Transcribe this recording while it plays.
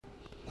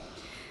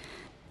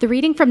The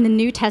reading from the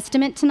New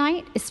Testament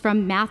tonight is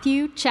from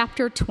Matthew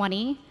chapter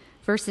 20,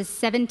 verses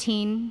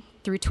 17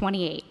 through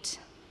 28.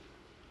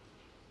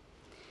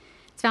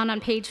 It's found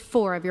on page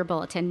 4 of your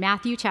bulletin,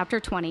 Matthew chapter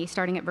 20,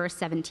 starting at verse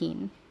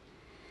 17.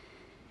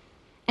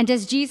 And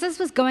as Jesus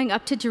was going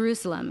up to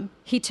Jerusalem,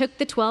 he took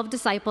the 12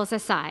 disciples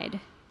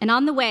aside, and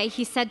on the way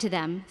he said to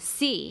them,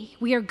 "See,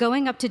 we are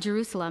going up to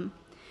Jerusalem,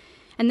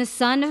 and the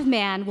Son of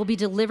Man will be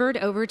delivered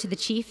over to the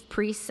chief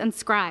priests and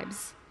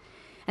scribes,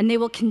 and they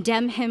will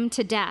condemn him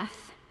to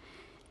death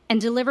and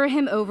deliver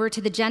him over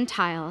to the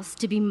Gentiles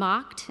to be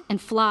mocked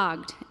and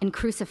flogged and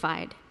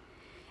crucified,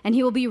 and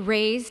he will be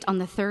raised on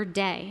the third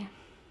day."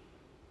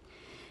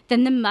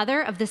 Then the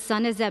mother of the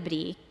son of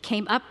Zebedee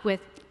came up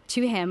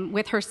to him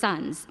with her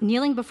sons.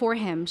 Kneeling before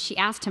him, she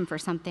asked him for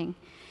something.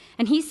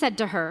 And he said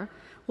to her,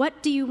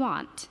 "What do you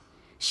want?"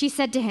 She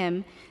said to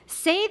him,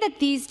 "Say that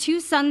these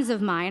 2 sons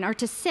of mine are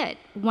to sit,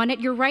 one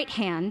at your right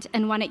hand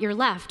and one at your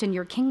left in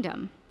your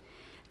kingdom."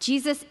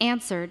 Jesus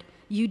answered,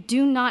 "You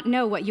do not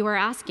know what you are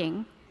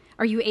asking.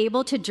 Are you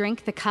able to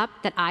drink the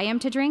cup that I am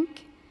to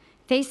drink?"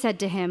 They said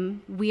to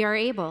him, "We are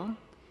able."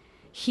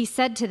 He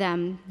said to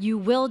them, "You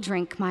will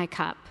drink my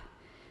cup,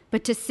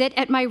 but to sit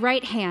at my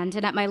right hand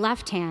and at my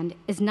left hand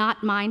is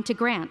not mine to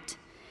grant,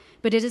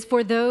 but it is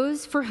for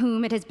those for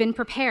whom it has been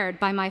prepared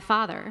by my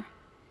Father."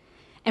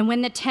 And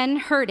when the 10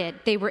 heard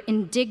it, they were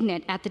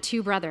indignant at the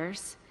 2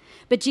 brothers.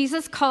 But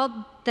Jesus called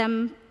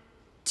them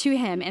to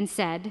him and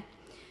said,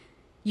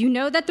 "You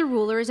know that the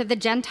rulers of the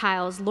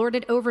Gentiles lord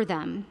it over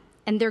them,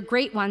 and their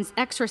great ones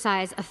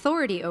exercise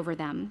authority over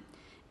them.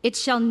 It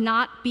shall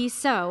not be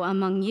so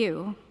among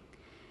you.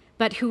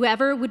 But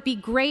whoever would be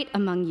great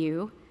among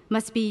you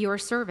must be your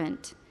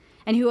servant,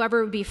 and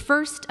whoever would be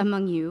first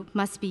among you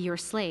must be your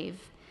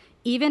slave,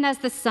 even as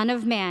the Son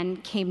of Man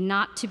came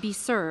not to be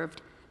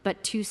served,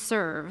 but to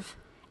serve,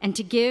 and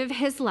to give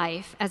his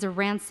life as a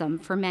ransom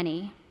for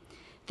many."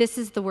 This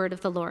is the word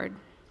of the Lord.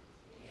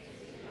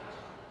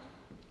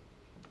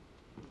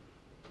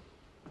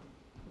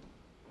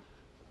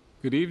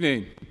 Good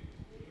evening.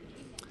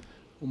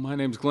 Well, my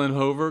name's Glenn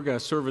Hoverg. I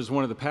serve as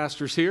one of the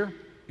pastors here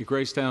at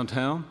Grace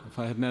Downtown. If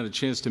I hadn't had a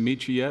chance to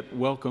meet you yet,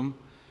 welcome.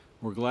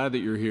 We're glad that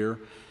you're here.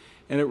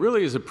 And it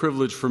really is a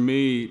privilege for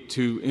me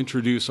to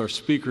introduce our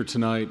speaker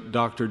tonight,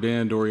 Dr.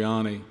 Dan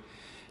Doriani.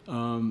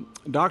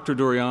 Dr.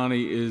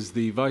 Doriani is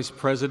the Vice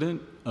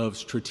President of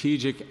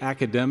Strategic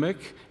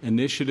Academic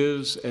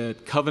Initiatives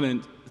at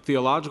Covenant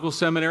Theological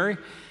Seminary,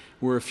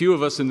 where a few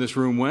of us in this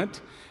room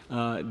went.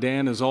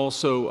 Dan is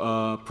also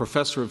a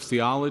professor of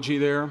theology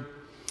there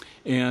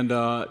and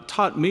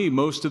taught me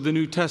most of the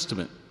New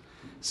Testament.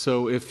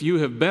 So if you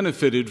have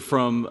benefited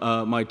from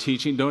my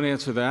teaching, don't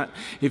answer that.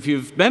 If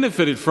you've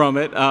benefited from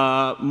it,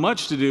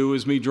 much to do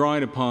is me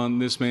drawing upon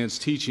this man's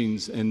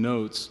teachings and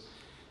notes.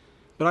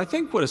 But I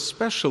think what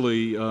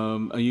especially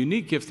a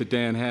unique gift that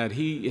Dan had,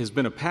 he has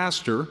been a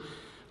pastor,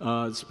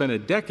 spent a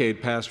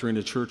decade pastoring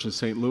a church in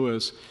St.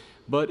 Louis.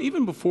 But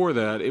even before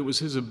that, it was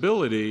his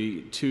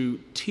ability to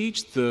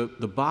teach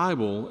the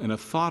Bible in a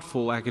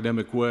thoughtful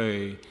academic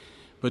way,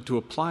 but to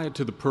apply it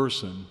to the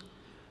person.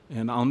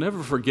 And I'll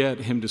never forget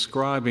him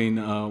describing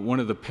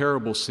one of the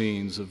parable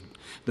scenes of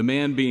the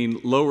man being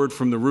lowered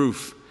from the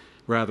roof,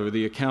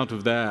 the account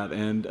of that,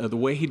 and the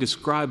way he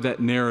described that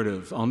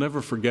narrative. I'll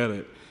never forget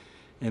it.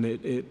 And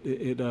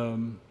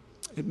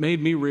it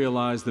made me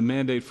realize the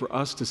mandate for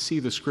us to see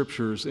the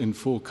Scriptures in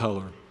full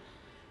color,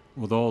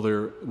 with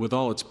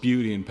all its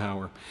beauty and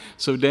power.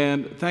 So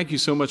Dan, thank you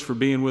so much for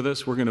being with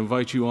us. We're going to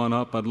invite you on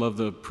up. I'd love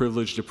the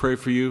privilege to pray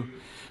for you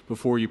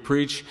before you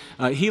preach.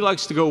 He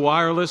likes to go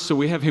wireless, so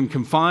we have him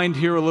confined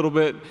here a little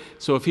bit.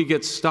 So if he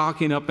gets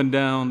stalking up and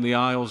down the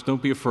aisles,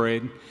 don't be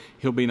afraid.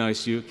 He'll be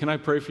nice to you. Can I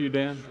pray for you,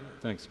 Dan?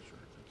 Thanks.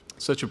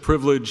 Such a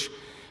privilege,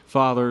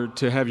 Father,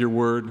 to have your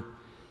word.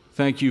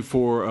 Thank you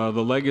for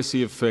the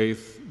legacy of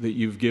faith that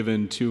you've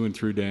given to and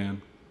through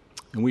Dan.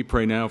 And we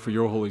pray now for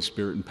your Holy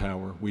Spirit and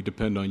power. We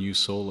depend on you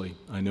solely,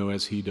 I know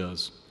as he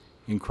does.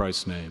 In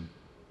Christ's name,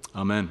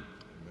 amen.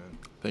 Amen.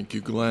 Thank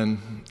you,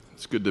 Glenn.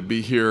 It's good to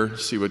be here,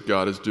 see what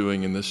God is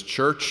doing in this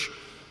church,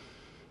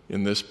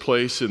 in this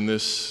place, in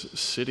this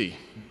city.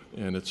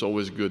 And it's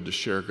always good to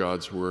share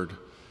God's word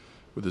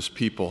with his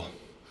people.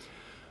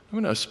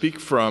 I'm going to speak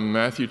from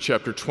Matthew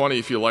chapter 20.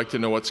 If you'd like to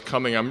know what's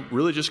coming, I'm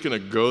really just going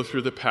to go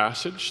through the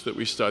passage that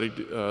we studied,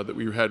 that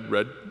we had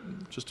read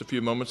just a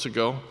few moments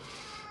ago.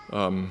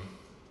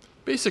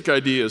 Basic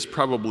idea is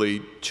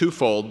probably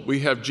twofold. We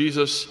have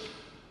Jesus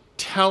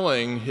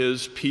telling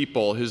his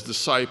people, his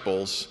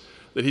disciples,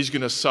 that he's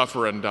going to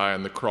suffer and die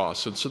on the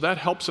cross. And so that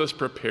helps us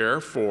prepare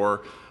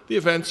for the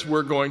events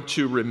we're going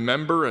to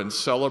remember and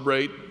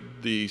celebrate,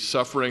 the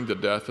suffering, the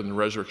death, and the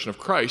resurrection of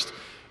Christ.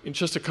 In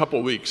just a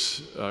couple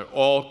weeks,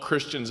 all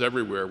Christians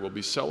everywhere will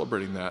be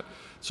celebrating that.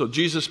 So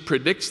Jesus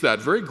predicts that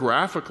very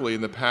graphically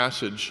in the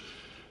passage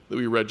that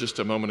we read just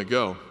a moment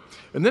ago.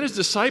 And then his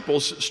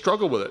disciples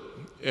struggle with it,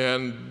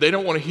 and they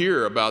don't want to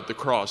hear about the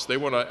cross. They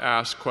want to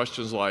ask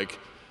questions like,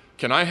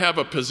 can I have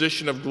a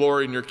position of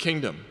glory in your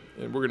kingdom?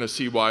 And we're going to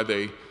see why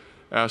they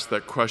ask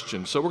that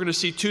question. So we're going to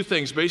see two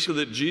things.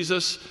 Basically, that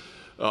Jesus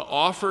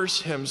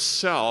offers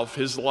himself,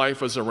 his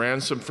life as a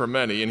ransom for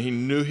many, and he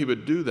knew he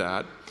would do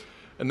that.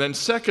 And then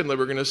secondly,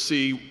 we're going to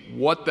see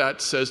what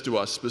that says to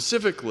us,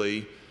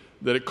 specifically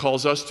that it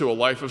calls us to a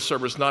life of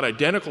service not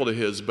identical to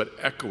his, but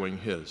echoing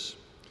his.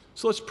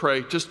 So let's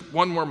pray just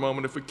one more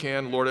moment if we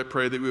can. Lord, I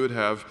pray that we would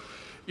have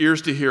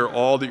ears to hear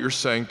all that you're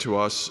saying to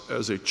us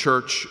as a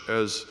church,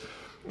 as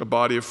a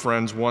body of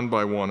friends, one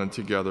by one and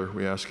together.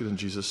 We ask it in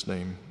Jesus'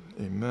 name.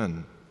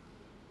 Amen.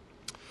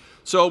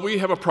 So we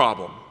have a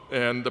problem,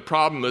 and the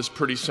problem is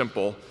pretty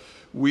simple.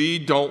 We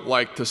don't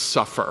like to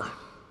suffer,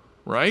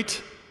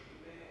 right?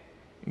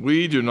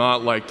 We do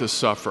not like to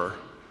suffer.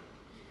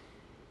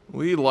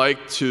 We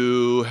like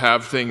to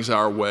have things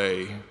our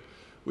way.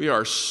 We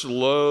are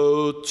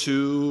slow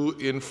to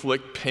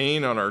inflict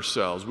pain on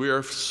ourselves. We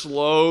are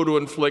slow to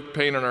inflict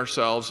pain on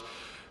ourselves,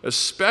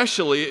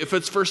 especially if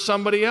it's for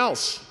somebody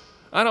else.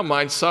 I don't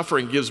mind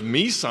suffering gives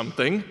me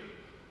something.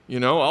 You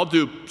know, I'll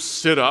do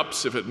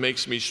sit-ups if it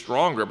makes me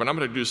stronger, but I'm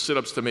going to do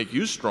sit-ups to make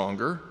you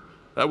stronger.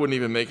 That wouldn't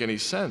even make any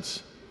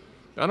sense.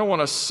 I don't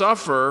want to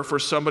suffer for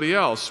somebody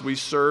else. We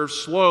serve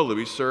slowly.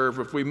 We serve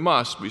if we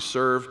must. We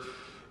serve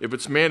if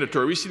it's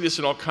mandatory. We see this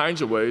in all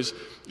kinds of ways.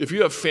 If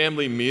you have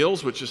family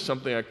meals, which is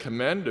something I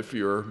commend if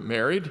you're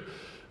married,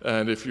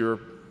 and if you're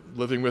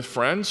living with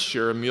friends,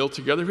 share a meal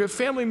together. If you have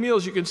family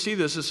meals, you can see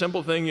this. A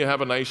simple thing, you have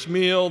a nice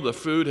meal, the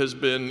food has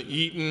been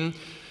eaten,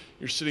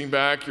 you're sitting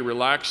back, you're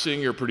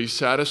relaxing, you're pretty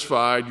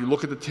satisfied. You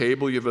look at the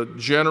table, you have a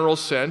general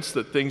sense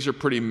that things are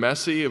pretty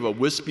messy, you have a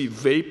wispy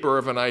vapor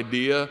of an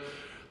idea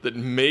that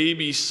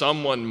maybe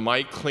someone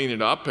might clean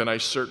it up, and I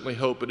certainly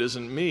hope it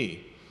isn't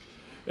me.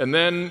 And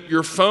then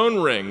your phone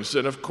rings,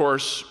 and of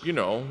course, you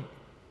know,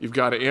 you've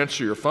got to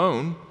answer your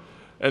phone.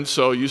 And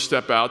so you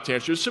step out to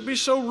answer. It would be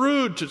so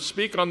rude to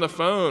speak on the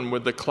phone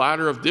with the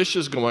clatter of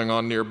dishes going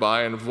on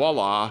nearby, and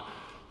voila,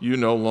 you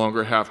no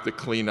longer have to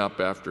clean up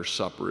after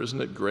supper. Isn't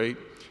it great?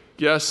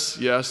 Yes,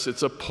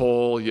 it's a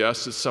poll.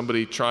 Yes, it's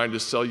somebody trying to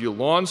sell you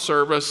lawn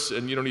service,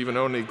 and you don't even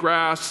own any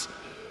grass,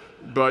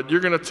 but you're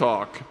going to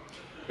talk.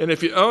 And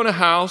if you own a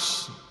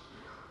house,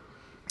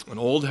 an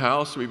old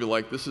house, maybe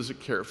like this is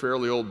a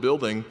fairly old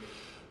building,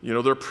 you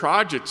know, there are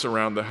projects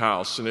around the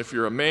house. And if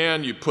you're a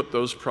man, you put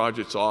those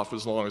projects off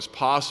as long as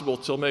possible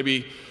till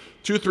maybe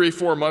 2, 3,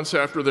 4 months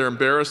after they're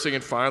embarrassing,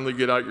 and finally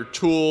get out your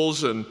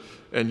tools and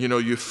you know,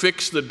 you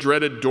fix the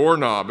dreaded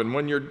doorknob. And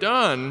when you're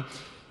done,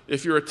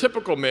 if you're a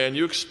typical man,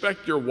 you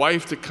expect your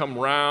wife to come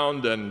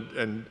round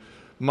and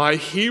my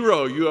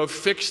hero, you have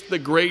fixed the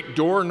great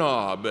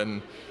doorknob,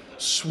 and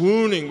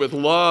swooning with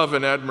love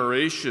and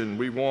admiration.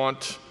 We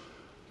want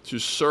to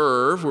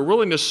serve. We're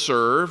willing to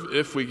serve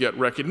if we get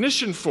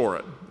recognition for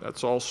it.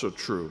 That's also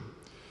true.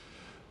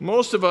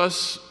 Most of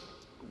us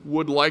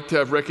would like to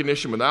have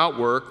recognition without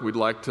work. We'd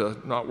like to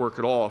not work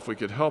at all if we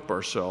could help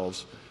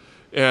ourselves.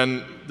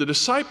 And the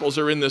disciples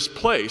are in this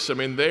place. I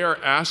mean, they are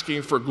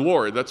asking for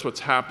glory. That's what's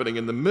happening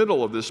in the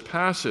middle of this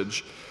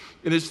passage.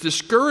 And it's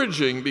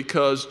discouraging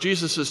because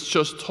Jesus has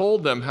just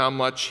told them how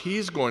much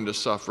he's going to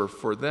suffer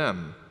for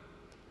them.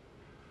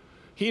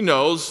 He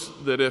knows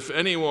that if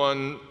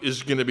anyone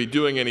is going to be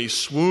doing any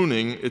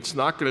swooning, it's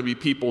not going to be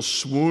people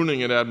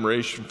swooning in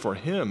admiration for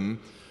him,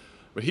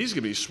 but he's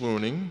going to be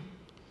swooning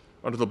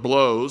under the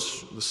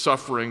blows, the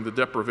suffering, the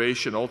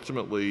deprivation.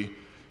 Ultimately,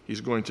 he's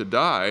going to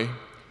die,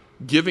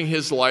 giving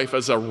his life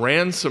as a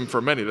ransom for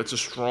many. That's a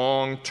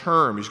strong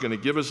term. He's going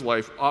to give his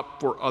life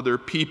up for other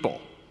people.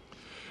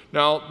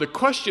 Now, the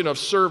question of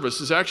service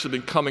has actually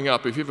been coming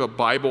up. If you have a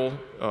Bible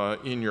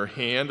in your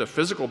hand, a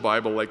physical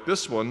Bible like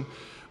this one,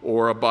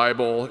 or a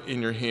Bible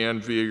in your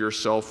hand via your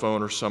cell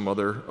phone or some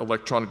other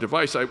electronic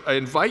device, I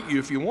invite you,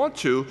 if you want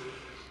to,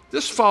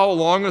 just follow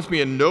along with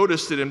me and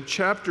notice that in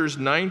chapters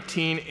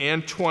 19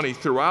 and 20,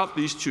 throughout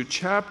these two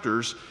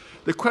chapters,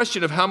 the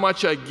question of how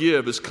much I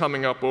give is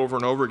coming up over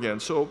and over again.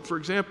 So, for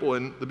example,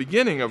 in the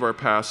beginning of our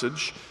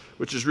passage,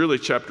 which is really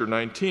chapter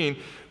 19,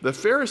 the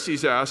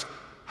Pharisees ask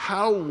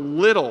how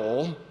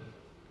little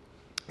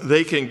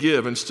they can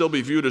give and still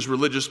be viewed as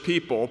religious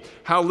people,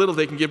 how little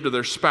they can give to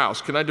their spouse.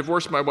 Can I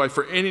divorce my wife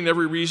for any and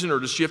every reason, or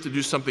does she have to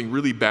do something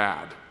really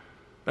bad?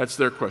 That's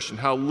their question.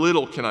 How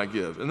little can I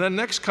give? And then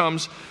next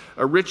comes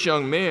a rich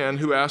young man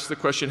who asks the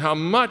question, how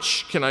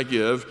much can I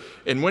give?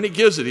 And when he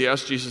gives it, he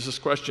asks Jesus this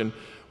question,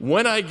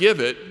 when I give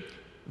it,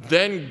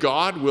 then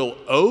God will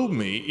owe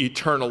me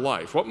eternal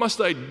life. What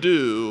must I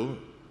do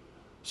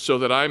so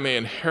that I may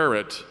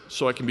inherit,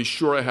 so I can be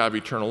sure I have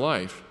eternal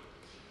life?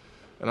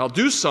 And I'll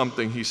do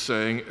something, he's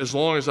saying, as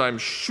long as I'm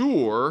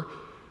sure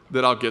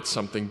that I'll get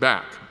something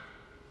back.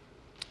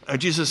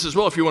 And Jesus says,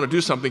 well, if you want to do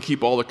something,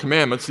 keep all the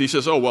commandments. And he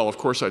says, oh, well, of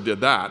course I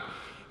did that.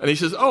 And he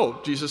says, oh,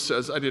 Jesus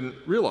says, I didn't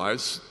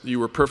realize you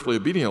were perfectly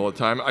obedient all the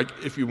time.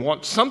 If you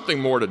want something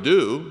more to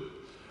do,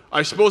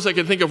 I suppose I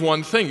could think of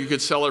one thing. You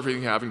could sell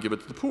everything you have and give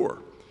it to the poor.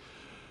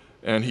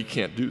 And he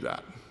can't do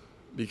that.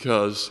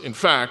 Because, in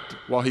fact,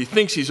 while he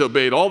thinks he's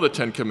obeyed all the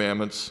 10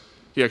 commandments,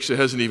 he actually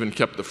hasn't even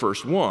kept the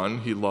first one.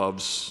 He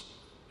loves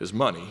his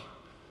money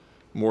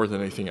more than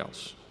anything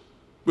else,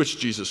 which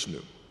Jesus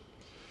knew.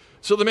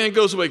 So the man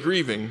goes away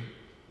grieving,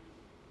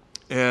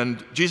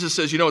 And Jesus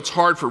says, it's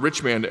hard for a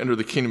rich man to enter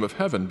the kingdom of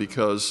heaven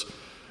because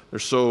they're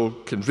so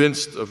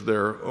convinced of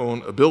their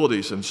own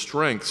abilities and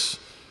strengths,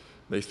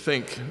 they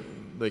think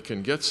they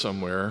can get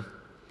somewhere.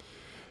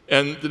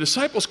 And the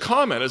disciples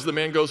comment as the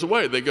man goes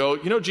away. They go,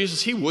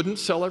 Jesus, he wouldn't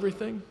sell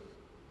everything,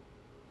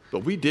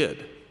 but we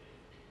did.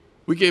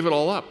 We gave it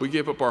all up. We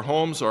gave up our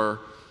homes, our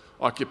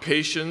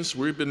occupations.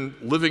 We've been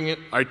living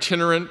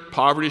itinerant,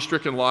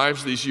 poverty-stricken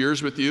lives these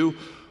years with you.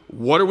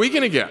 What are we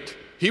going to get?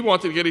 He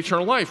wanted to get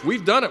eternal life.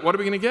 We've done it. What are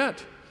we going to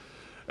get?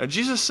 And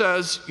Jesus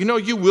says,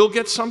 you will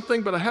get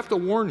something, but I have to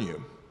warn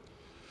you.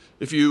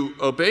 If you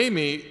obey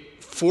me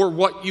for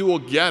what you will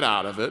get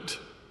out of it,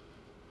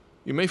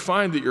 you may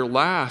find that you're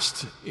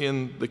last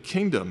in the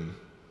kingdom.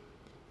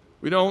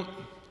 We don't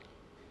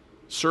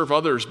serve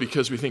others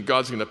because we think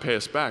God's going to pay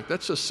us back.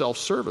 That's just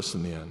self-service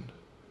in the end.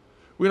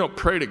 We don't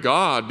pray to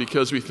God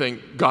because we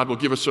think God will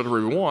give us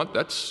whatever we want.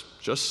 That's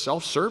just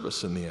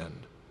self-service in the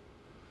end.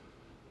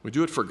 We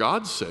do it for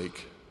God's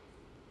sake.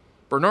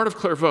 Bernard of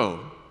Clairvaux,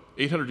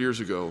 800 years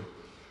ago,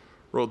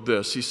 wrote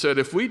this. He said,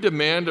 if we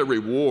demand a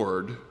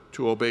reward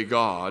to obey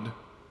God,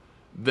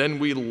 then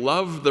we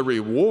love the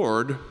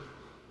reward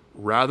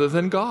rather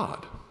than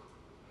God.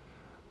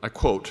 I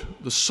quote,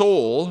 the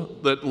soul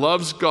that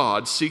loves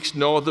God seeks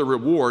no other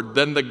reward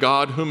than the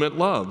God whom it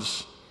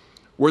loves.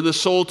 Were the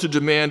soul to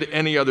demand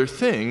any other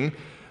thing,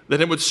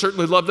 then it would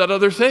certainly love that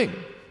other thing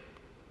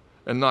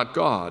and not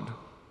God.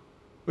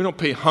 We don't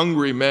pay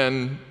hungry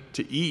men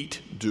to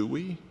eat, do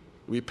we?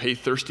 We pay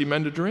thirsty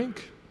men to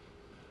drink.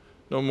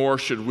 No more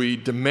should we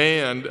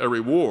demand a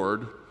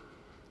reward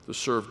to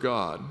serve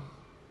God.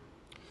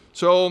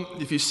 So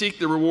if you seek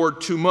the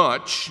reward too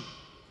much,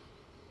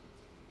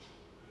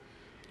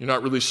 you're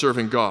not really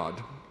serving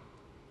God.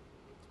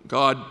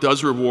 God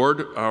does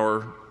reward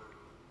our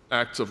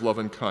acts of love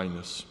and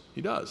kindness.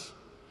 He does.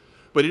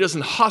 But he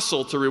doesn't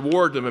hustle to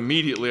reward them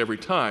immediately every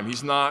time.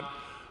 He's not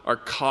our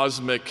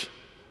cosmic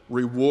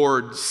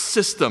reward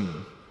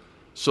system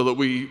so that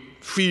we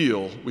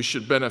feel we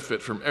should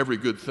benefit from every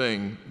good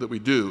thing that we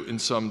do in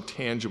some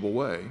tangible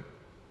way.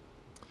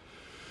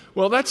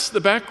 Well, that's the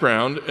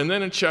background. And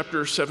then in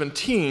chapter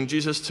 17,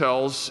 Jesus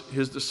tells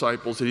his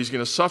disciples that he's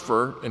going to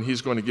suffer and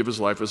he's going to give his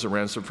life as a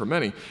ransom for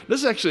many. This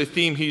is actually a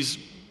theme he's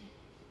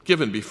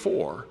given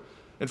before.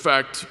 In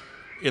fact,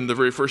 in the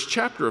very first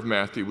chapter of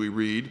Matthew, we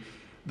read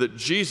that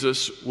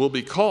Jesus will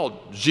be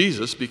called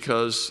Jesus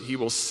because he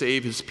will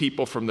save his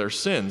people from their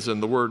sins.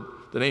 And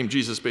the name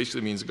Jesus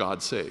basically means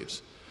God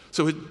saves.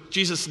 So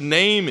Jesus'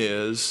 name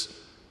is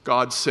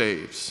God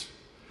saves.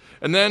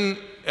 And then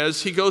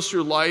as he goes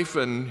through life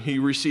and he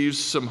receives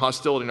some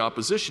hostility and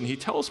opposition, he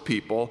tells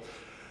people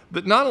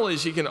that not only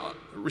is he going to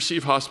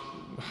receive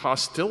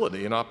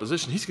hostility and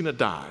opposition, he's going to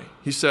die.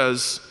 He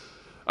says,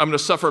 I'm going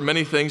to suffer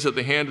many things at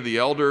the hand of the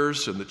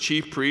elders and the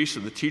chief priests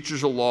and the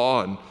teachers of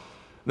law, and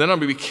then I'm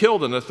going to be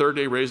killed and the third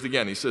day raised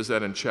again. He says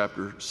that in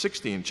chapter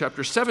 16.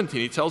 Chapter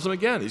 17, he tells them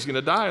again, he's going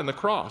to die on the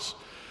cross.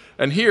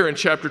 And here in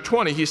chapter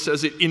 20, he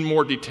says it in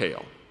more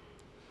detail.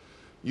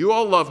 You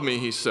all love me,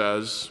 he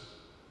says,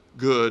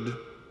 good,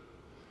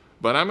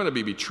 but I'm going to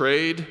be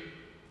betrayed,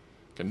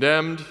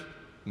 condemned,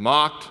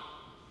 mocked,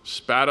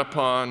 spat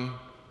upon,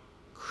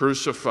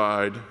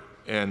 crucified,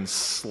 and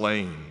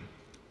slain.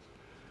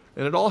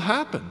 And it all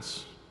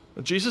happens.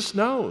 And Jesus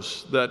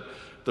knows that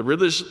the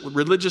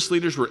religious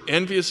leaders were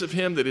envious of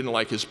him. They didn't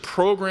like his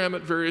program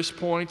at various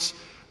points.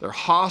 They're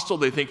hostile.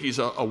 They think he's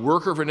a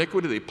worker of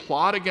iniquity. They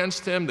plot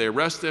against him. They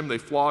arrest him. They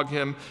flog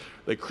him.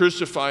 They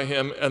crucify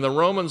him. And the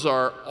Romans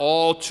are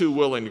all too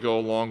willing to go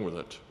along with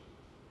it.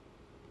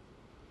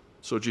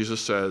 So Jesus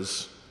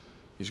says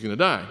he's going to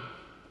die.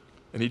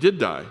 And he did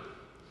die.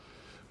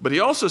 But he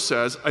also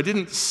says, I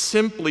didn't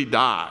simply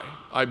die.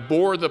 I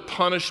bore the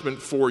punishment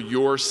for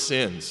your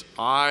sins.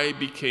 I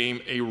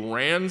became a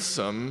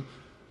ransom,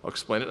 I'll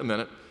explain it in a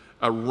minute,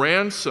 a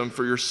ransom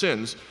for your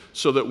sins,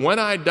 so that when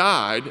I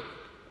died,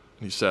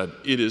 he said,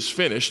 it is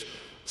finished,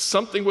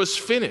 something was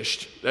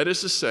finished. That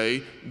is to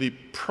say, the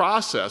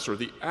process or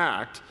the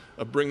act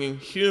of bringing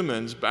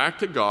humans back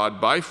to God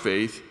by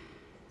faith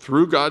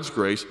through God's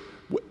grace,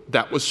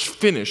 that was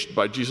finished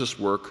by Jesus'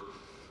 work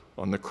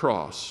on the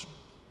cross.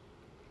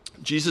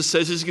 Jesus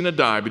says he's going to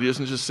die, but he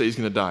doesn't just say he's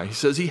going to die. He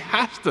says he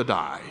has to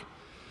die.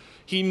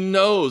 He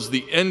knows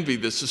the envy,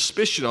 the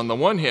suspicion on the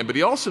one hand, but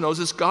he also knows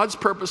it's God's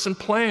purpose and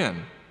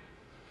plan.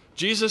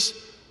 Jesus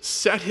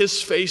set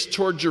his face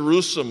toward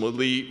Jerusalem,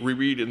 we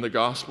read in the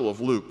Gospel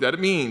of Luke. That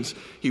means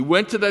he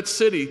went to that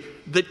city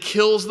that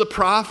kills the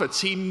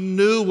prophets. He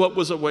knew what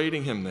was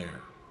awaiting him there.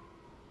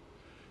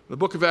 In the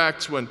book of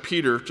Acts, when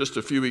Peter, just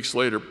a few weeks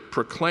later,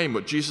 proclaimed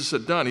what Jesus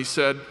had done, he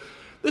said,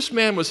 this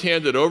man was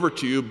handed over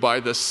to you by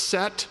the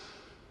set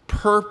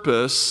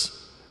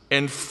purpose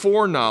and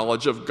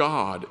foreknowledge of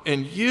God,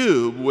 and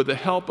you, with the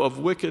help of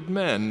wicked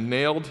men,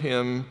 nailed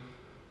him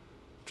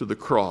to the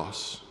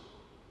cross.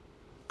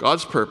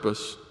 God's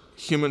purpose,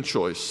 human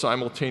choice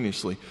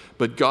simultaneously,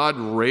 but God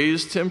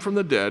raised him from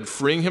the dead,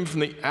 freeing him from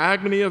the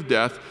agony of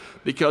death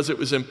because it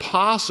was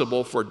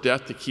impossible for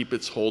death to keep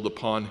its hold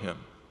upon him.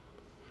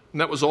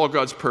 And that was all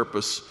God's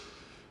purpose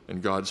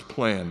and God's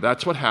plan.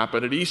 That's what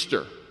happened at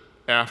Easter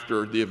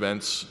after the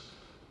events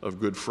of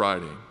Good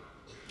Friday.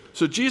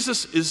 So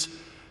Jesus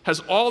has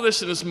all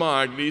this in his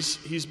mind.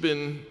 He's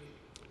been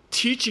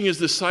teaching his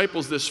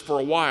disciples this for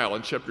a while.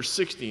 In chapter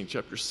 16,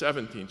 chapter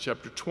 17,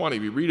 chapter 20,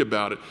 we read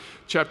about it.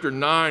 Chapter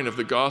 9 of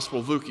the Gospel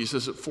of Luke, he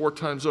says it 4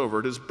 times over.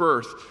 At his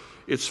birth,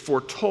 it's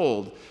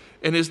foretold.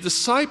 And his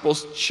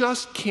disciples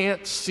just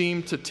can't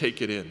seem to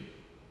take it in.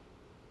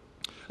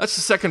 That's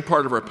the second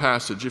part of our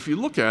passage. If you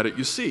look at it,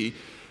 you see,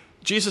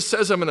 Jesus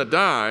says, I'm going to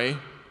die,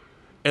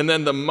 and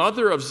then the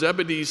mother of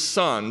Zebedee's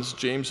sons,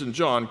 James and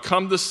John, she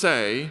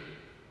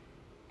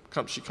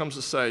comes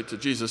to say to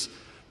Jesus,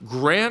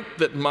 grant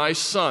that my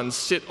sons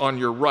sit on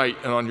your right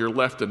and on your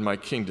left in my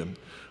kingdom.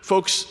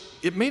 Folks,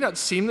 it may not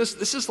seem this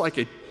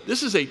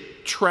is a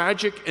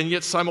tragic and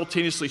yet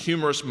simultaneously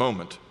humorous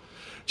moment.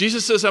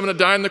 Jesus says, I'm going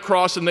to die on the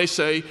cross, and they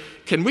say,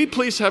 can we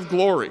please have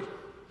glory?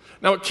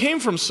 Now, it came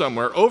from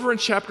somewhere. Over in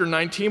chapter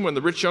 19, when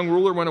the rich young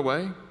ruler went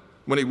away,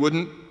 when he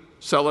wouldn't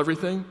sell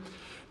everything,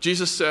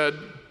 Jesus said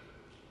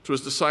to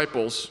his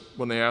disciples,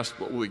 when they asked,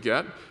 what will we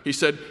get? He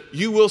said,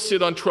 you will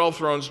sit on 12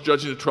 thrones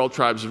judging the 12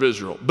 tribes of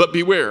Israel, but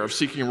beware of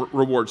seeking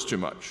rewards too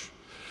much.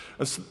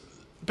 And so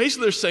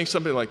basically, they're saying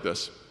something like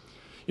this.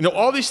 You know,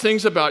 all these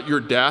things about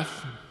your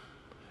death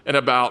and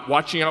about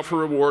watching out for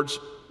rewards,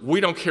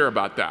 we don't care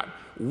about that.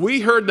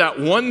 We heard that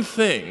one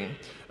thing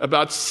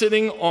about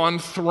sitting on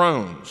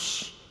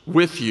thrones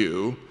with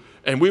you,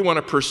 and we want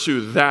to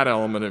pursue that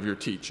element of your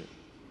teaching.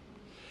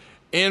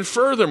 And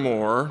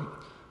furthermore,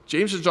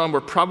 James and John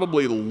were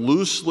probably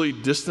loosely,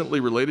 distantly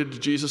related to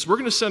Jesus. We're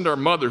going to send our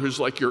mother, who's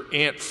like your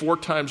aunt 4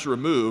 times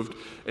removed,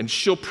 and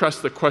she'll press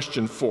the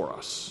question for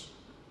us.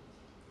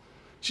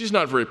 She's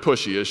not very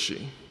pushy, is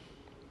she?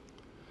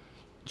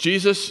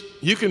 Jesus,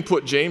 you can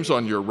put James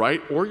on your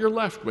right or your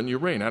left when you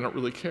reign. I don't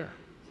really care.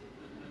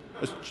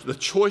 The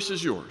choice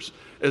is yours.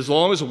 As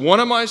long as one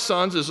of my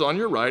sons is on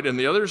your right and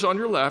the other is on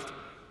your left,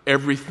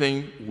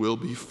 everything will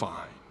be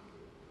fine.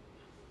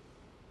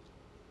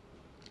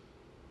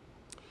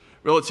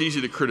 Well, it's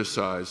easy to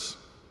criticize,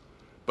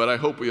 but I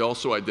hope we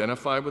also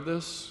identify with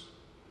this.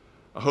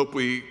 I hope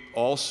we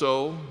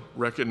also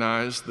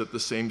recognize that the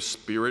same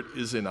Spirit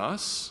is in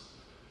us.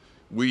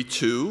 We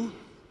too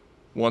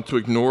want to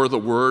ignore the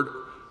word,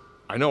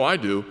 I know I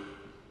do,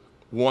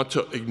 want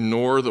to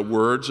ignore the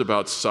words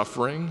about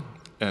suffering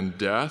and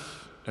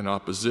death and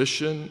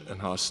opposition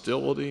and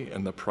hostility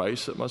and the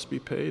price that must be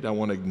paid. I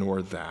want to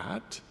ignore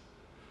that.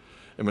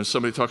 And when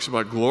somebody talks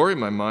about glory,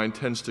 my mind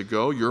tends to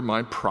go, your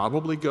mind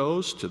probably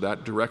goes to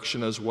that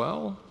direction as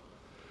well.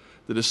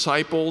 The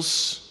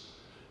disciples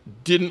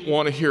didn't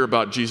want to hear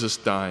about Jesus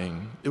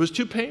dying. It was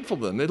too painful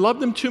to them. They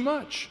loved him too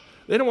much.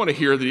 They don't want to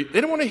hear that.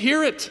 They don't want to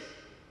hear it.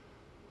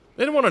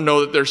 They don't want to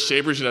know that their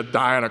Savior's going to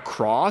die on a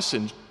cross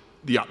in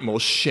the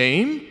utmost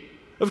shame.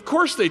 Of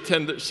course they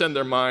tend to send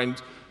their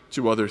mind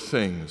to other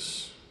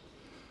things.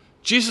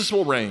 Jesus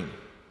will reign.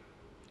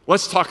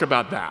 Let's talk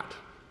about that,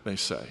 they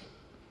say.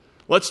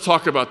 Let's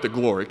talk about the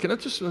glory. Can I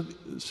just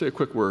say a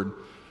quick word?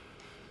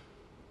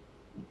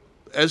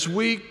 As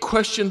we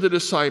question the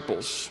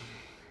disciples,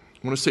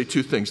 I want to say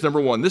 2 things. Number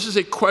 1, this is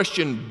a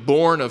question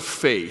born of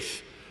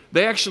faith.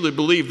 They actually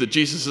believe that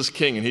Jesus is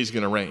king and he's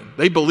going to reign.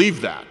 They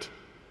believe that.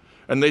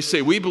 And they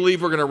say, we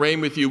believe we're going to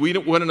reign with you. We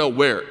don't want to know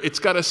where. It's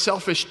got a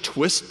selfish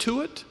twist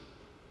to it.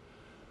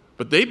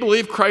 But they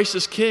believe Christ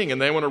is king and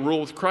they want to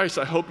rule with Christ.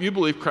 I hope you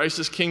believe Christ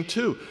is king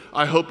too.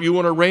 I hope you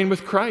want to reign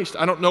with Christ.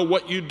 I don't know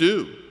what you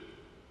do.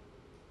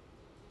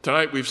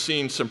 Tonight we've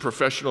seen some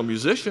professional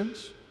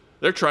musicians.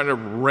 They're trying to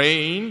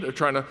reign. They're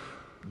trying to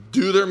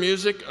do their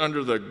music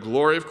under the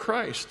glory of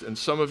Christ. And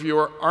some of you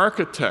are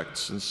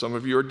architects, and some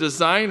of you are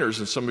designers,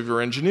 and some of you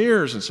are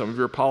engineers, and some of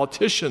you are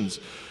politicians.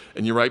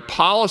 And you write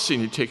policy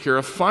and you take care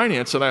of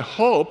finance. And I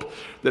hope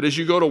that as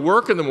you go to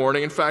work in the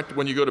morning, in fact,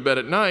 when you go to bed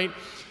at night,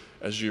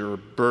 as your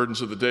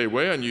burdens of the day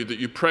weigh on you, that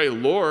you pray,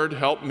 Lord,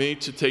 help me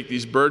to take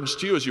these burdens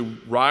to you. As you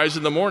rise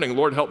in the morning,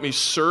 Lord, help me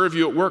serve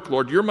you at work.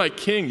 Lord, you're my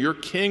king. You're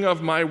king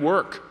of my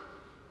work,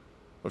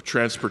 of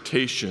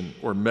transportation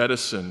or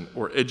medicine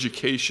or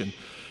education.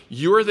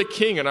 You're the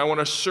king, and I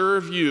want to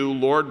serve you,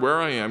 Lord, where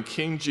I am.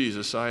 King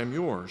Jesus, I am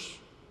yours.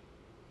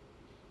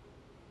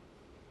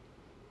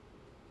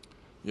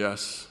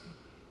 Yes,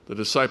 the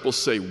disciples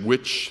say,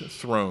 which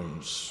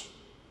thrones?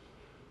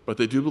 But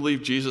they do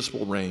believe Jesus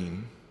will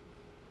reign.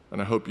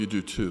 And I hope you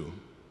do too.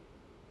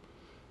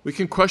 We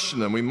can question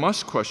them. We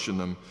must question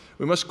them.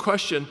 We must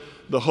question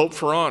the hope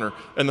for honor.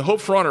 And the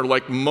hope for honor,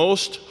 like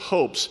most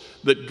hopes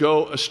that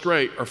go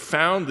astray, are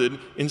founded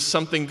in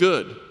something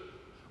good.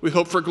 We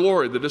hope for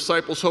glory. The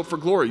disciples hope for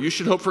glory. You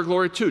should hope for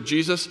glory too.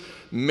 Jesus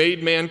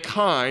made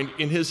mankind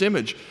in his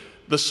image.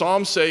 The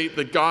Psalms say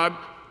that God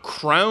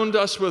crowned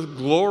us with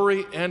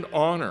glory and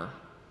honor.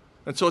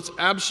 And so it's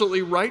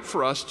absolutely right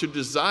for us to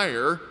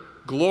desire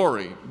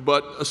glory,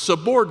 but a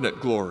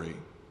subordinate glory.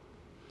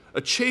 A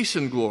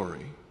chastened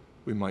glory,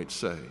 we might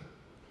say.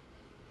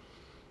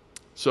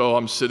 So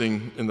I'm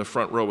sitting in the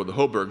front row with the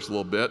Hobergs a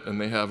little bit,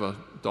 and they have a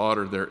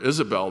daughter there,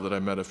 Isabel, that I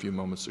met a few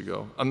moments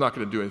ago. I'm not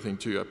going to do anything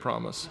to you, I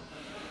promise.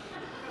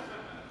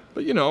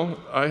 But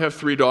I have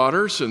 3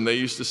 daughters, and they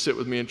used to sit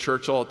with me in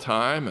church all the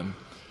time, and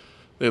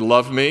they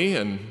love me,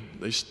 and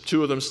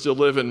 2 of them still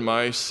live in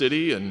my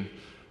city and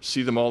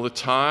see them all the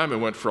time. I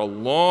went for a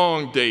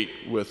long date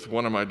with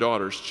one of my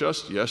daughters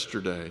just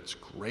yesterday. It's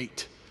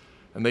great.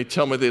 And they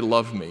tell me they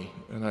love me,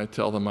 and I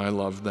tell them I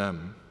love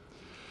them.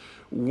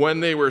 When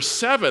they were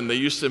 7, they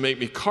used to make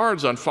me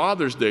cards on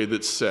Father's Day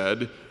that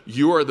said,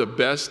 "You are the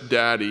best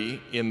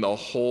daddy in the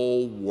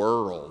whole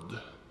world."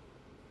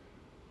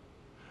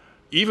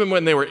 Even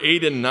when they were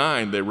 8 and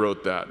 9, they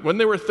wrote that. When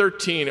they were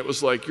 13, it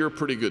was like, "You're a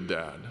pretty good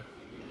dad."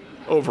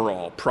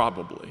 Overall,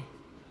 probably.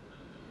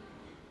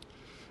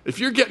 If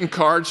you're getting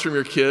cards from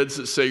your kids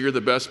that say you're the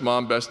best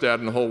mom, best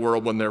dad in the whole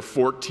world when they're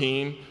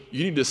 14,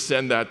 you need to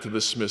send that to the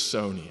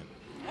Smithsonian.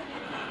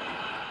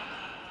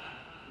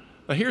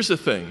 Now, here's the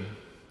thing.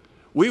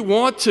 We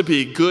want to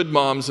be good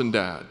moms and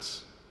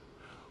dads.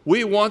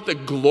 We want the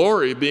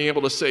glory of being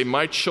able to say,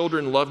 "My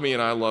children love me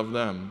and I love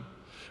them."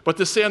 But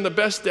to say I'm the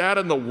best dad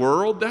in the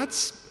world,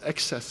 that's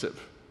excessive.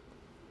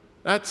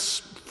 That's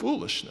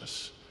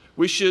foolishness.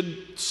 We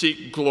should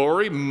seek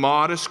glory,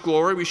 modest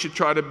glory. We should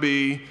try to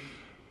be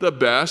the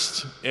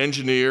best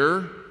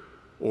engineer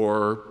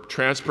or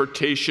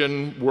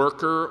transportation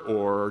worker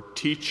or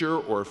teacher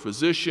or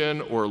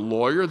physician or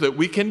lawyer that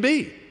we can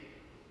be,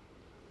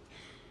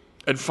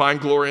 and find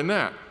glory in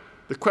that.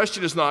 The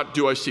question is not,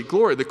 do I seek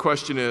glory? The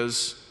question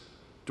is,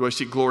 do I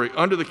seek glory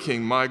under the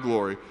King, my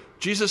glory?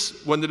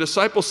 Jesus, when the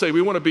disciples say,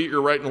 "We want to be at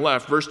your right and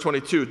left," verse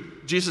 22,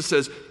 Jesus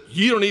says,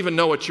 "You don't even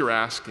know what you're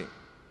asking."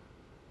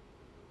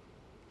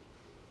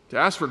 To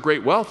ask for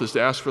great wealth is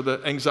to ask for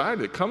the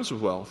anxiety that comes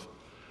with wealth.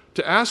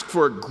 To ask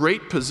for a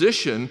great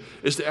position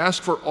is to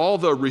ask for all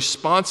the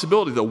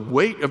responsibility, the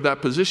weight of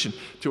that position.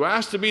 To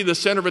ask to be the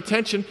center of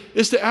attention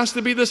is to ask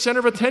to be the center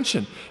of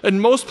attention.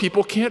 And most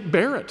people can't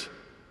bear it.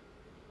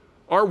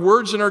 Our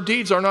words and our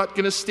deeds are not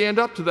going to stand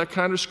up to that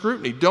kind of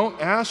scrutiny. Don't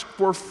ask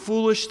for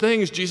foolish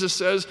things. Jesus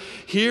says,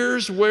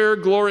 here's where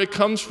glory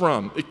comes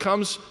from. It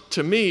comes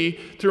to me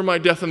through my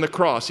death on the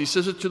cross. He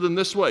says it to them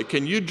this way: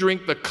 "Can you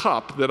drink the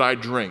cup that I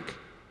drink?"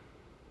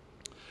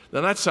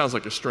 Now that sounds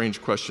like a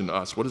strange question to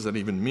us. What does that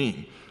even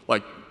mean?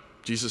 Like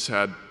Jesus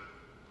had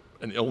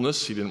an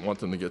illness, he didn't want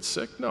them to get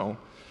sick? No.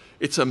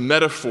 It's a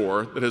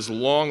metaphor that has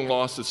long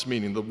lost its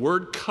meaning. The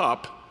word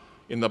cup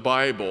in the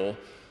Bible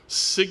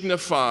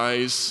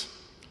signifies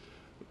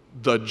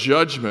the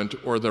judgment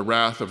or the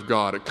wrath of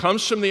God. It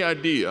comes from the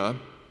idea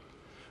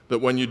that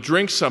when you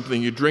drink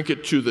something, you drink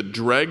it to the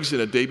dregs in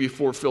a day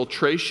before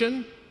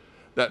filtration.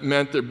 That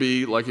meant there'd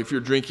be, like if you're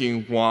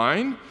drinking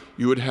wine,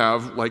 you would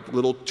have like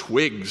little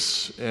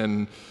twigs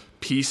and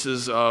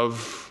pieces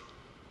of,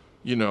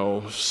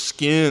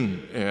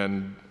 skin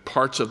and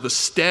parts of the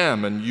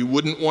stem, and you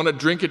wouldn't want to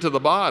drink it to the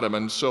bottom.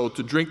 And so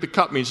to drink the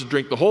cup means to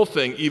drink the whole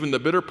thing, even the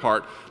bitter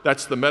part.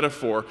 That's the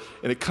metaphor.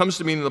 And it comes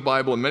to mean in the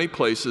Bible in many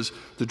places,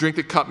 to drink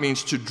the cup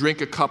means to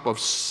drink a cup of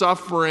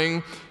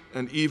suffering,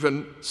 and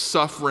even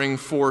suffering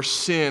for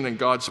sin and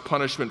God's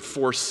punishment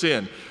for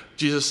sin.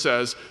 Jesus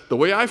says, the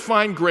way I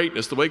find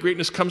greatness, the way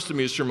greatness comes to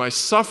me is through my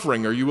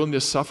suffering. Are you willing to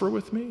suffer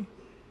with me?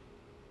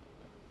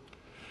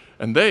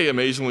 And they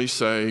amazingly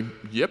say,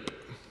 yep,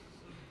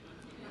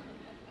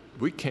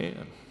 we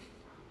can.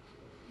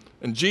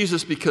 And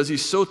Jesus, because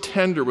he's so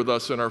tender with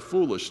us in our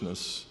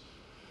foolishness,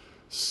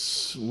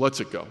 lets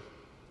it go.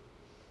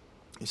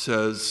 He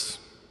says,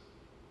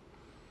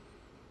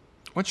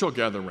 why don't you all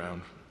gather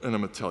around, and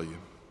I'm going to tell you.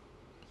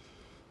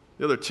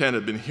 The other 10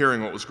 had been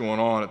hearing what was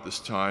going on at this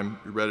time.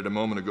 We read it a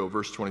moment ago,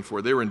 verse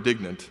 24. They were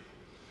indignant.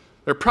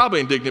 They're probably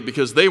indignant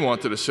because they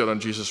wanted to sit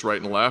on Jesus'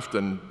 right and left,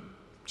 and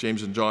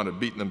James and John had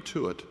beaten them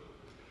to it.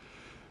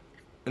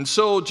 And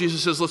so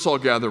Jesus says, let's all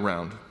gather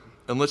around,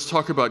 and let's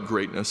talk about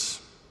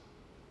greatness.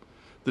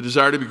 The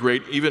desire to be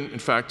great, even, in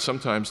fact,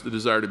 sometimes the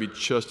desire to be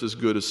just as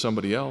good as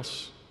somebody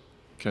else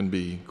can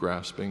be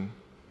grasping. And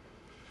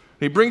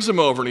he brings them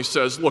over and he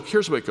says, look,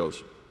 here's the way it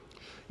goes.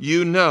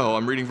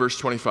 I'm reading verse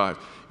 25.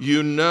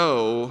 You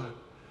know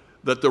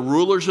that the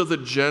rulers of the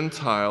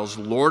Gentiles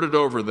lord it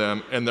over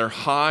them, and their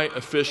high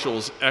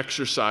officials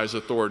exercise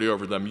authority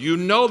over them. You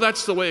know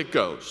that's the way it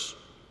goes.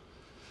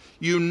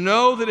 You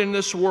know that in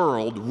this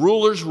world,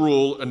 rulers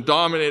rule and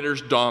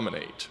dominators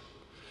dominate.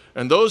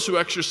 And those who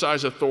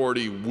exercise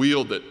authority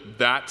wield it.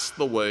 That's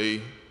the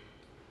way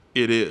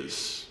it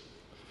is.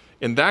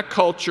 In that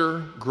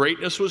culture,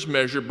 greatness was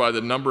measured by the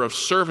number of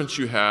servants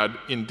you had,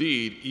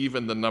 indeed,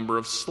 even the number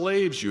of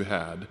slaves you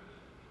had,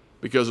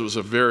 because it was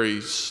a very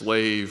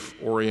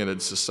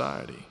slave-oriented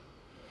society.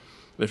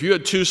 And if you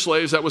had 2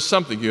 slaves, that was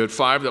something. If you had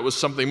 5, that was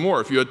something more.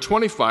 If you had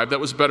 25, that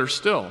was better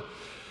still.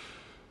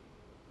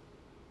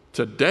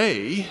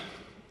 Today,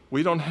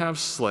 we don't have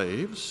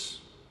slaves.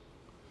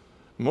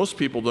 Most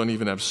people don't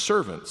even have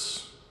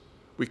servants.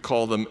 We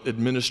call them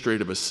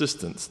administrative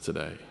assistants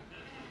today.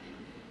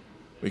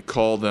 We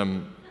call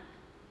them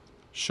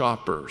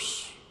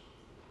shoppers,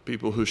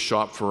 people who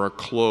shop for our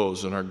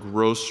clothes and our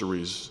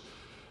groceries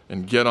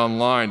and get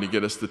online to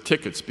get us the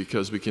tickets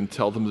because we can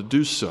tell them to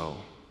do so.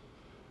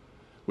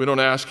 We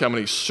don't ask how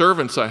many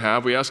servants I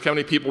have. We ask how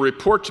many people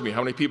report to me,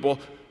 how many people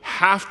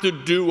have to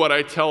do what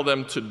I tell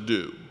them to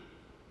do?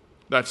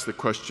 That's the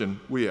question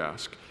we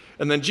ask.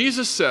 And then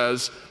Jesus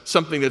says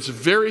something that's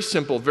very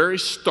simple, very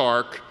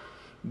stark.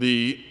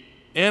 The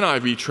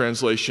NIV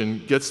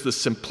translation gets the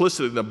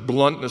simplicity, the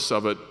bluntness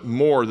of it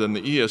more than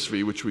the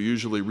ESV, which we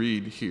usually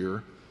read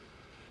here.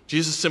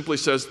 Jesus simply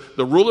says,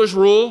 the rulers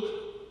rule,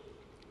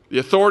 the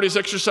authorities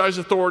exercise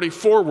authority.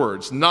 4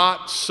 words,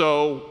 not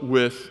so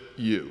with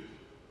you.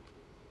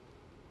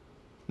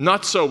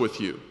 Not so with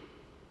you.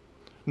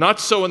 Not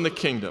so in the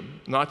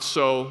kingdom. Not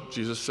so,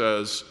 Jesus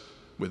says,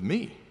 with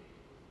me.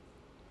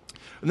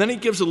 And then he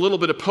gives a little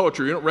bit of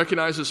poetry. You don't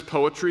recognize this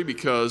poetry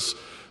because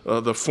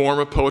the form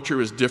of poetry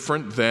was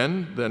different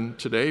then than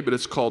today, but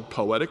it's called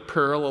poetic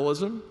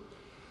parallelism.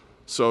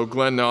 So,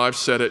 Glenn, now I've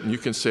said it and you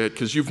can say it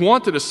because you've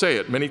wanted to say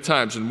it many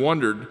times and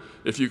wondered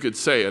if you could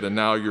say it, and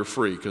now you're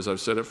free because I've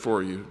said it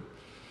for you.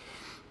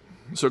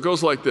 So it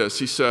goes like this.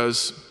 He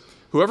says,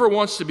 whoever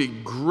wants to be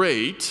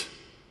great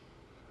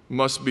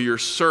must be your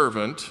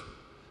servant.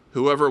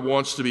 Whoever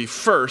wants to be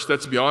first,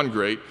 that's beyond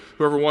great,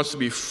 whoever wants to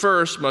be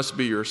first must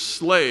be your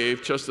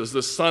slave, just as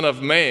the Son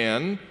of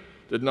Man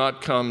did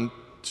not come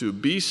to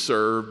be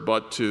served,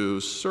 but to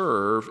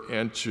serve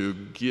and to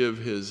give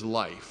his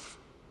life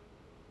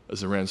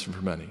as a ransom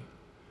for many.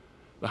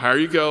 The higher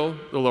you go,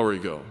 the lower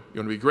you go. You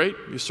want to be great,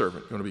 be a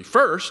servant. You want to be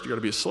first, you got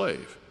to be a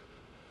slave.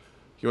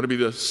 You want to be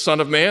the Son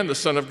of Man, the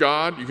Son of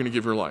God, you're going to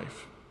give your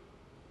life.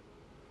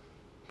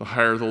 The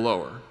higher, the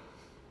lower.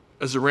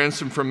 As a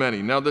ransom for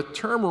many. Now, the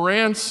term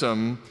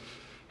ransom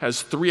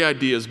has 3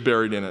 ideas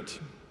buried in it.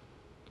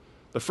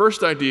 The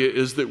first idea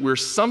is that we're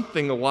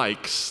something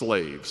like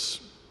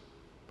slaves.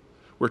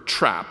 We're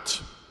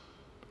trapped.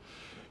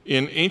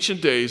 In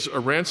ancient days, a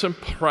ransom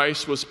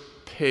price was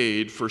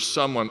paid for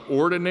someone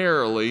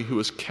ordinarily who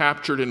was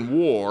captured in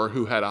war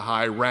who had a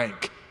high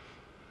rank,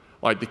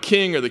 like the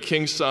king or the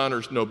king's son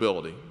or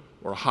nobility,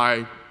 or a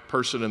high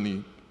person in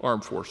the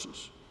armed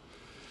forces.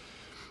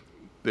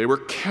 They were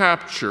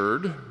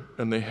captured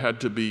and they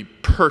had to be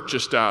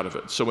purchased out of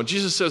it. So when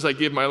Jesus says, I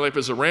give my life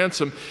as a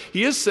ransom,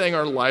 he is saying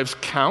our lives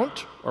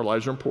count, our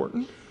lives are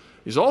important.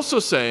 He's also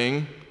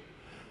saying,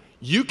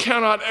 you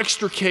cannot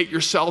extricate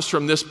yourselves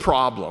from this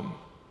problem.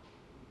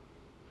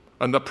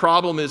 And the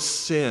problem is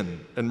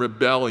sin and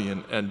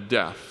rebellion and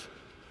death.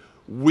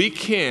 We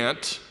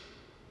can't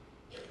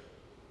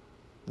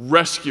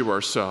rescue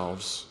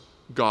ourselves.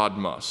 God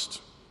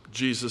must.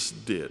 Jesus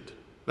did.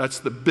 That's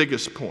the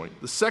biggest point.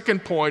 The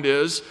second point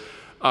is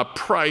a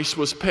price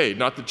was paid.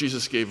 Not that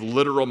Jesus gave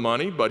literal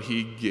money, but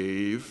he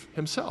gave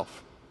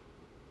himself.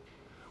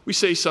 We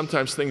say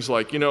sometimes things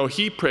like,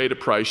 he paid a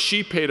price,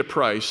 she paid a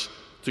price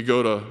to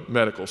go to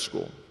medical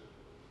school.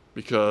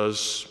 And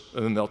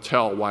then they'll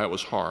tell why it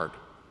was hard.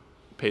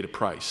 Paid a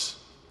price.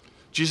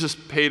 Jesus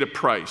paid a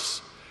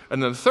price.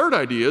 And then the third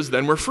idea is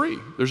then we're free.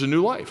 There's a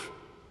new life.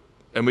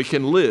 And we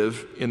can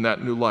live in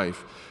that new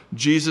life.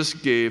 Jesus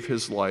gave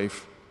his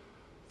life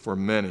for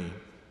many.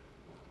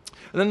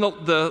 And then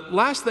the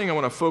last thing I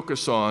want to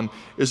focus on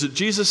is that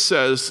Jesus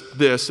says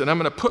this, and I'm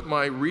going to put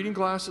my reading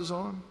glasses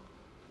on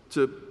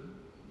to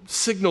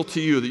signal to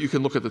you that you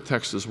can look at the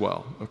text as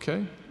well,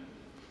 okay?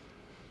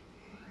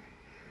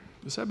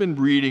 Because I've been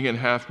reading and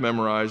half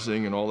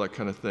memorizing and all that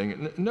kind of thing.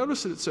 And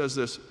notice that it says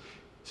this. It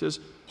says,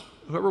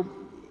 whoever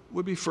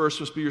would be first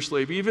must be your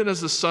slave, even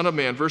as the Son of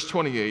Man, verse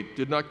 28,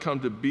 did not come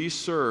to be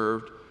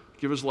served,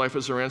 give his life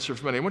as a ransom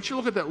for many. I want you to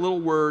look at that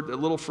little word, that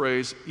little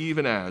phrase,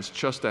 even as,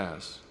 just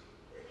as.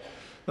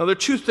 Now, there are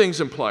 2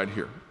 things implied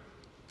here.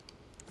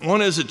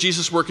 One is that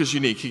Jesus' work is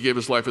unique. He gave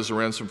his life as a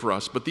ransom for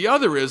us. But the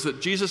other is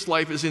that Jesus'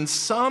 life is in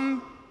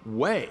some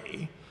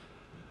way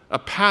a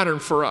pattern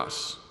for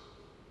us.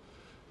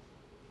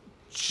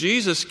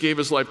 Jesus gave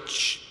his life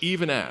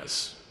even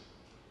as.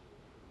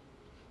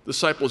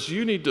 Disciples,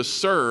 you need to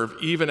serve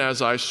even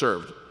as I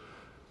served.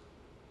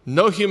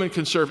 No human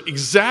can serve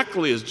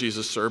exactly as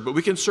Jesus served, but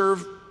we can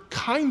serve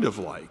kind of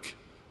like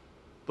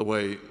the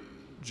way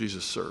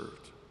Jesus served.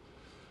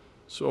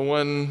 So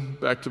when,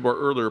 back to our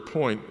earlier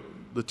point,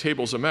 the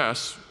table's a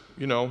mess,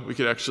 we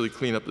could actually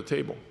clean up the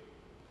table.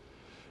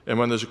 And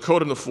when there's a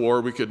coat on the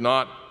floor, we could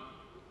not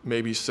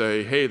maybe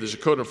say, hey, there's a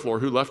coat on the floor,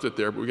 who left it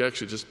there? But we could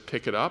actually just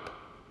pick it up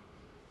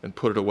and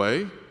put it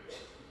away.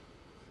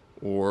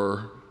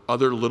 Or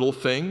other little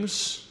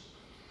things.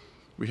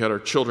 We had our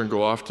children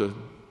go off to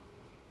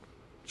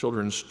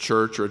children's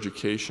church or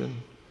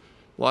education.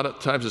 A lot of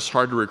times it's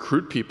hard to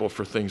recruit people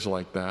for things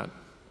like that.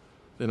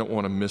 They don't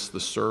want to miss the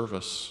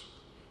service.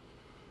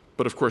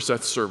 But of course,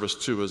 that's service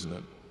too, isn't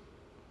it?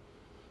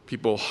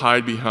 People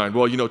hide behind,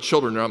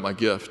 children are not my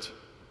gift.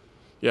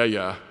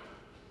 Yeah.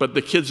 But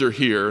the kids are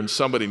here and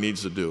somebody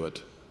needs to do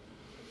it.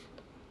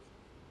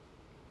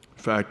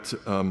 In fact,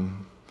 a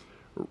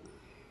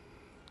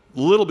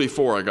little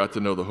before I got to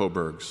know the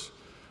Hoburgs,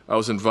 I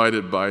was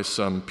invited by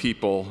some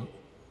people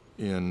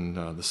in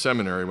the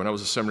seminary. When I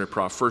was a seminary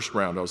prof, first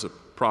round, I was a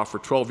prof for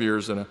 12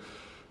 years and a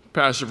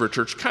pastor for a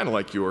church kind of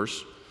like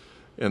yours,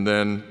 and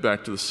then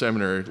back to the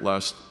seminary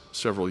last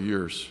several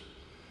years.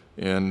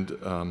 And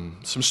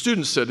some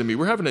students said to me,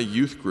 we're having a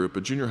youth group,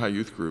 a junior high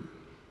youth group.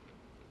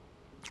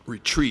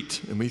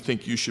 retreat, and we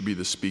think you should be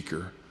the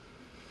speaker.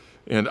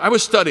 And I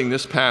was studying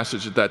this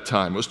passage at that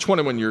time. It was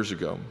 21 years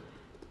ago.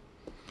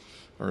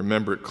 I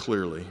remember it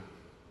clearly.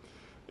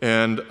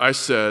 And I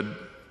said,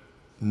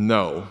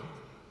 no.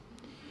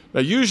 Now,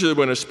 usually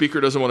when a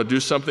speaker doesn't want to do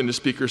something, the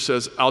speaker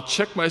says, I'll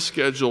check my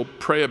schedule,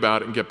 pray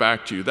about it, and get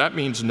back to you. That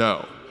means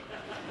no.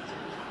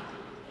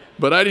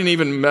 But I didn't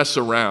even mess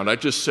around. I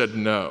just said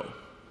no.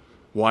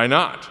 Why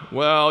not?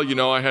 Well,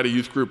 I had a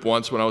youth group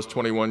once when I was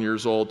 21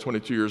 years old,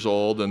 22 years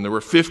old, and there were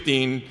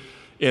 15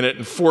 in it,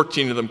 and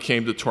 14 of them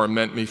came to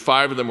torment me.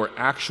 5 of them were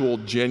actual,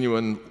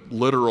 genuine,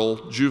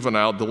 literal,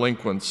 juvenile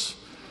delinquents.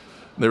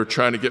 They were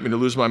trying to get me to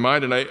lose my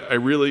mind, and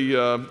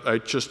I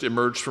just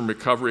emerged from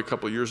recovery a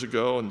couple of years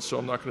ago, and so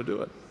I'm not going to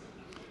do it.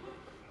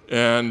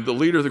 And the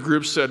leader of the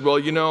group said, well,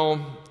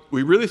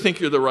 we really think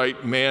you're the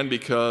right man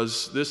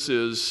because this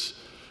is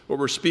what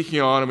we're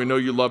speaking on, and we know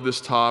you love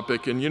this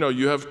topic, and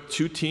you have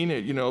 2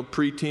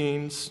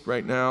 preteens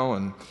right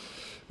now,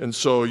 and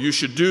so you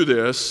should do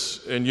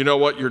this, and you know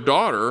what, your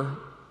daughter,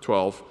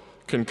 12,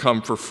 can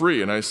come for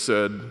free. And I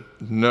said,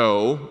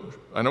 no,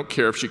 I don't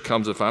care if she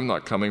comes if I'm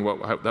not coming.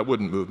 That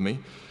wouldn't move me.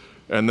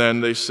 And then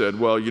they said,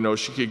 well, you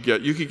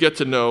could get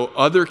to know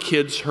other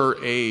kids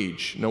her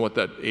age, know what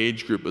that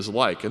age group is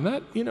like. And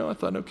that, I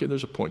thought, okay,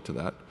 there's a point to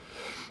that.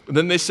 And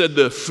then they said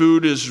the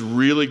food is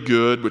really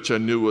good, which I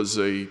knew was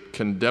a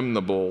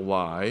condemnable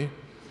lie.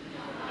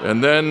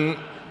 And then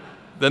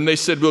they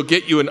said, we'll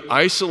get you an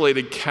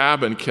isolated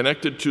cabin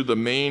connected to the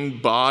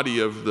main body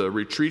of the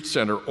retreat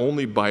center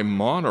only by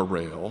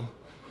monorail.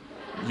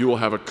 You will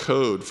have a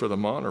code for the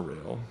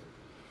monorail.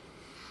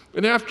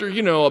 And after,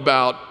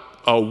 about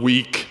a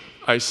week,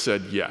 I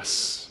said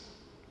yes.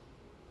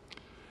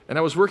 And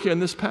I was working on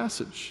this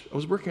passage.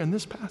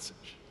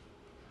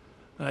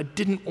 And I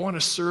didn't want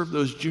to serve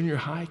those junior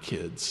high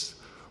kids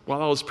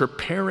while I was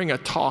preparing a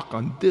talk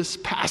on this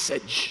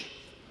passage.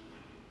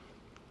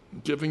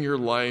 Giving your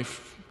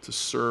life to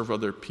serve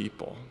other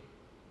people.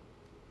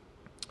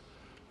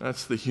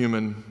 That's the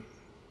human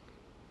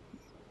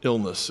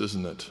illness,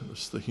 isn't it?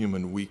 It's the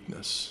human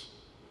weakness.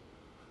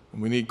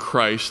 And we need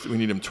Christ. We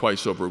need him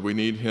twice over. We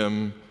need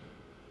him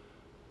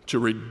to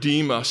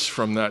redeem us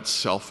from that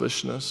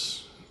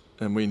selfishness,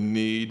 and we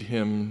need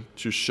him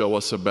to show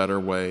us a better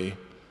way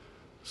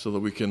so that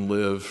we can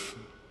live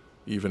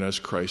even as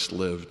Christ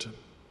lived.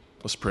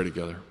 Let's pray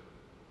together.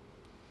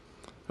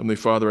 Heavenly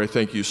Father, I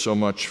thank you so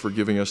much for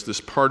giving us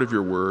this part of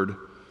your word.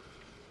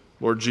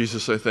 Lord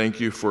Jesus, I thank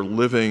you for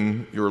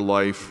living your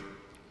life,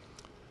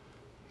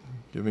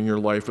 giving your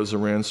life as a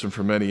ransom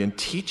for many, and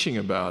teaching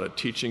about it,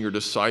 teaching your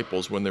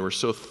disciples when they were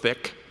so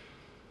thick,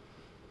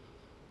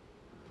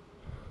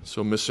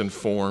 so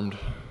misinformed,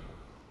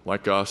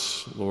 like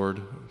us.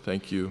 Lord,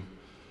 thank you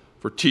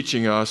for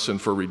teaching us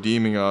and for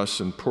redeeming us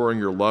and pouring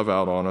your love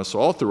out on us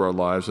all through our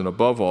lives, and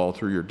above all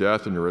through your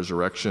death and your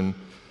resurrection,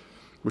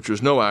 which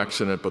was no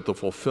accident but the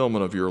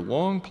fulfillment of your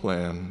long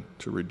plan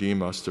to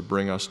redeem us, to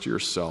bring us to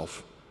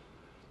yourself,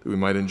 that we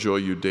might enjoy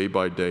you day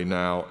by day,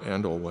 now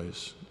and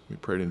always. We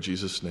pray it in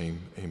Jesus' name,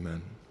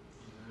 amen.